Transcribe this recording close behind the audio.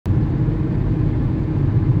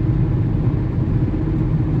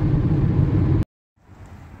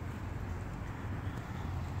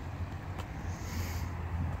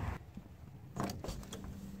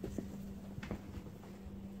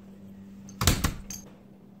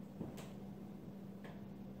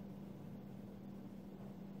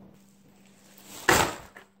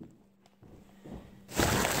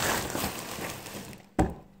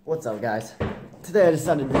What's up, guys? Today I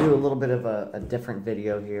decided to do a little bit of a different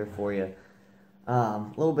video here for you. A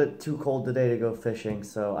little bit too cold today to go fishing,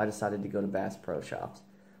 so I decided to go to Bass Pro Shops.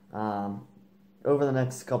 Over the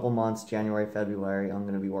next couple months, January, February, I'm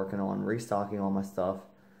going to be working on restocking all my stuff,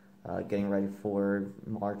 getting ready for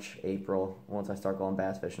March, April, once I start going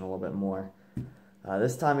bass fishing a little bit more.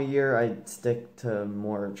 This time of year, I stick to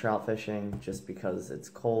more trout fishing just because it's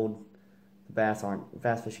cold. Bass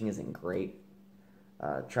fishing isn't great.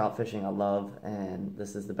 Trout fishing I love, and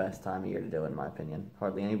this is the best time of year to do it, in my opinion.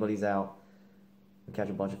 Hardly anybody's out and catch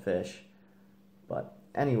a bunch of fish. But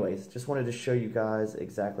anyways, just wanted to show you guys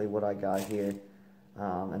exactly what I got here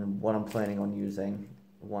and what I'm planning on using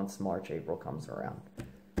once March, April comes around.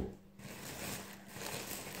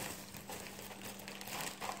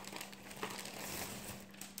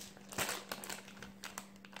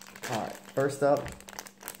 Alright, first up,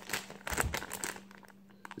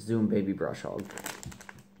 Zoom Baby Brush Hog.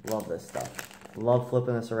 Love this stuff. Love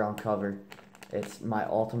flipping this around cover. It's my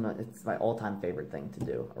all-time favorite thing to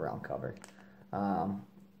do around cover.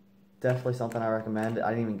 Definitely something I recommend. I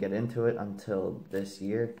didn't even get into it until this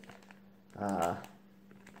year. Love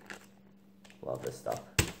this stuff.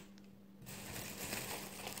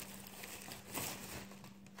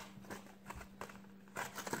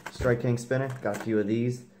 Strike King spinner. Got a few of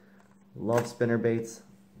these. Love spinner baits.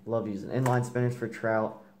 Love using inline spinners for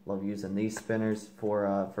trout. Love using these spinners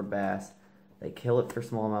for bass. They kill it for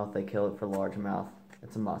smallmouth. They kill it for largemouth.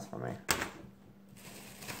 It's a must for me.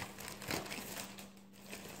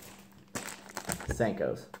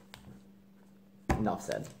 Senkos. Enough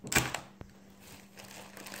said.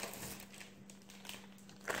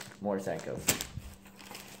 More Senkos.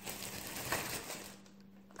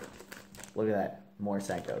 Look at that. More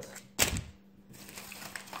Senkos.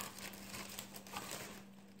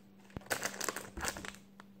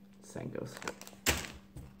 Senkos.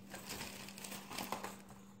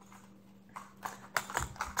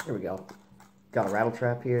 Here we go. Got a rattle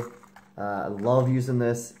trap here. I love using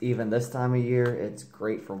this even this time of year. It's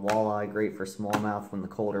great for walleye, great for smallmouth in the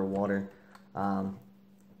colder water.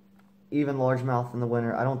 Even largemouth in the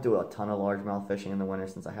winter. I don't do a ton of largemouth fishing in the winter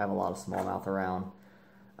since I have a lot of smallmouth around.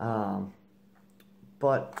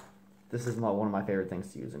 But this is one of my favorite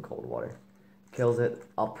things to use in cold water. Kills it.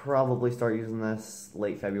 I'll probably start using this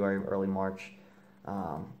late February, early March.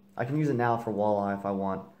 I can use it now for walleye if I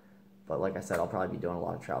want, but like I said, I'll probably be doing a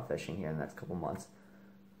lot of trout fishing here in the next couple months.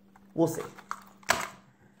 We'll see.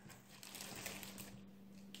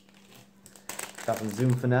 Got some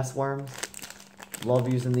Zoom Finesse worms. Love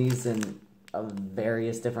using these in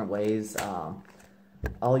various different ways.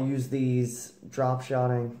 I'll use these drop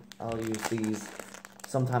shotting. I'll use these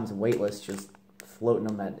sometimes weightless, just floating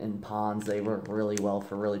them in ponds. They work really well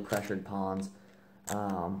for really pressured ponds.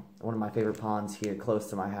 One of my favorite ponds here close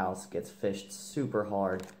to my house gets fished super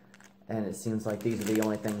hard, and it seems like these are the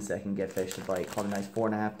only things that can get fished to bite. Caught a nice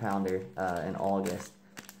 4.5 pounder in August.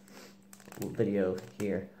 Video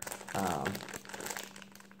here.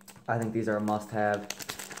 I think these are a must-have.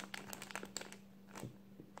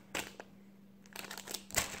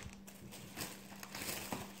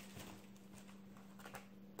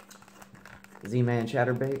 Z-Man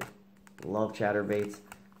chatterbait. Love chatterbaits.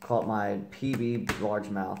 Caught my PB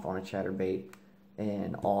largemouth on a chatterbait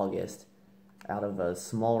in August out of a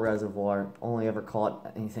small reservoir. Only ever caught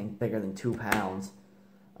anything bigger than 2 pounds.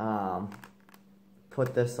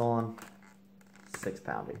 Put this on 6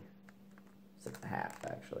 pounder. 6.5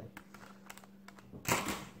 actually.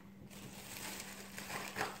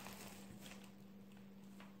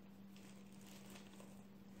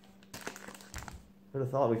 Who'd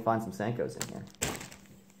have thought we'd find some Senkos in here?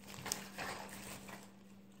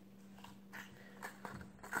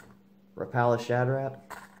 Rapala Shad Wrap.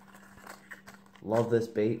 Love this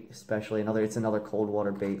bait, especially it's another cold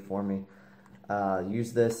water bait for me.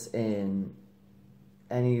 Use this in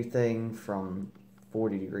anything from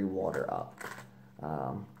 40-degree water up.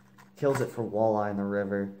 Kills it for walleye in the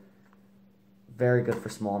river. Very good for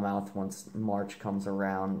smallmouth once March comes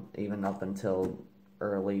around, even up until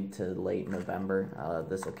early to late November.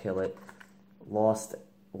 This will kill it. Lost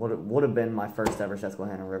what would have been my first ever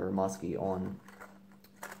Susquehanna River muskie on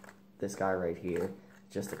this guy right here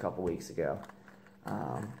just a couple weeks ago.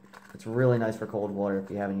 It's really nice for cold water. If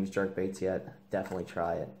you haven't used jerk baits yet, definitely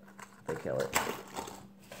try it. They kill it.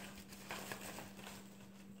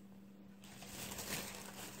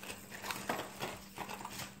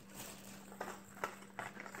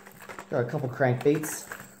 Got a couple crankbaits.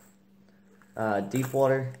 Deep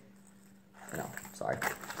water,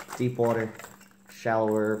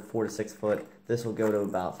 shallower, 4 to 6 foot. This will go to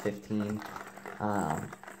about 15.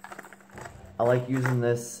 I like using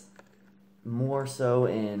this more so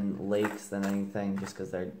in lakes than anything, just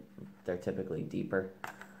because they're typically deeper.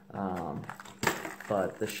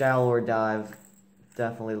 But the shallower dive,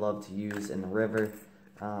 definitely love to use in the river,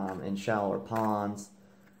 in shallower ponds.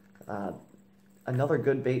 Another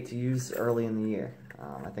good bait to use early in the year.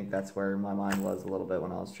 I think that's where my mind was a little bit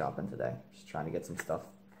when I was shopping today. Just trying to get some stuff,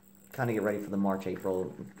 kind of get ready for the March,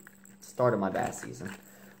 April start of my bass season.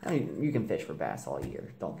 I mean, you can fish for bass all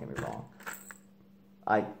year, don't get me wrong.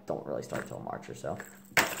 I don't really start till March or so.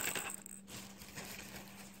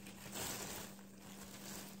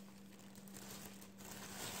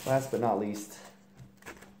 Last but not least,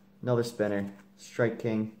 another spinner, Strike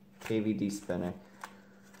King KVD spinner.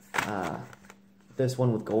 This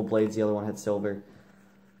one with gold blades, the other one had silver.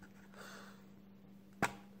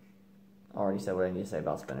 Already said what I need to say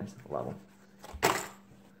about spinners. Love them.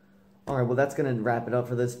 Alright, well that's going to wrap it up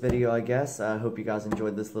for this video, I guess. I hope you guys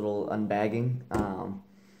enjoyed this little unbagging.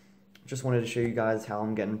 Just wanted to show you guys how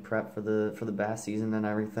I'm getting prepped for the bass season and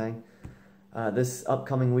everything. This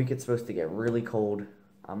upcoming week it's supposed to get really cold.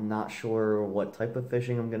 I'm not sure what type of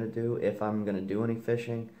fishing I'm going to do, if I'm going to do any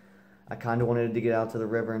fishing. I kind of wanted to get out to the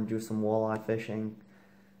river and do some walleye fishing,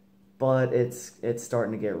 but it's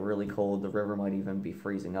starting to get really cold. The river might even be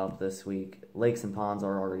freezing up this week. Lakes and ponds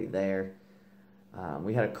are already there.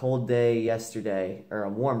 We had a cold day yesterday, or a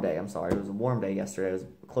warm day, I'm sorry. It was a warm day yesterday. It was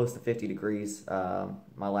close to 50 degrees.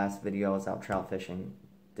 My last video I was out trout fishing.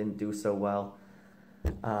 Didn't do so well.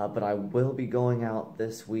 But I will be going out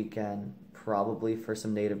this weekend, probably for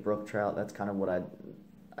some native brook trout. That's kind of what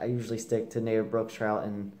I usually stick to native brook trout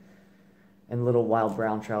and little wild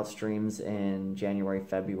brown trout streams in January,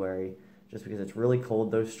 February, just because it's really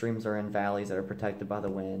cold. Those streams are in valleys that are protected by the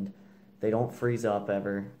wind. They don't freeze up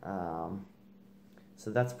ever. So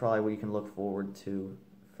that's probably what you can look forward to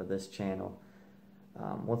for this channel.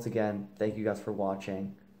 Once again, thank you guys for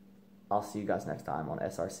watching. I'll see you guys next time on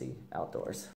SRC Outdoors.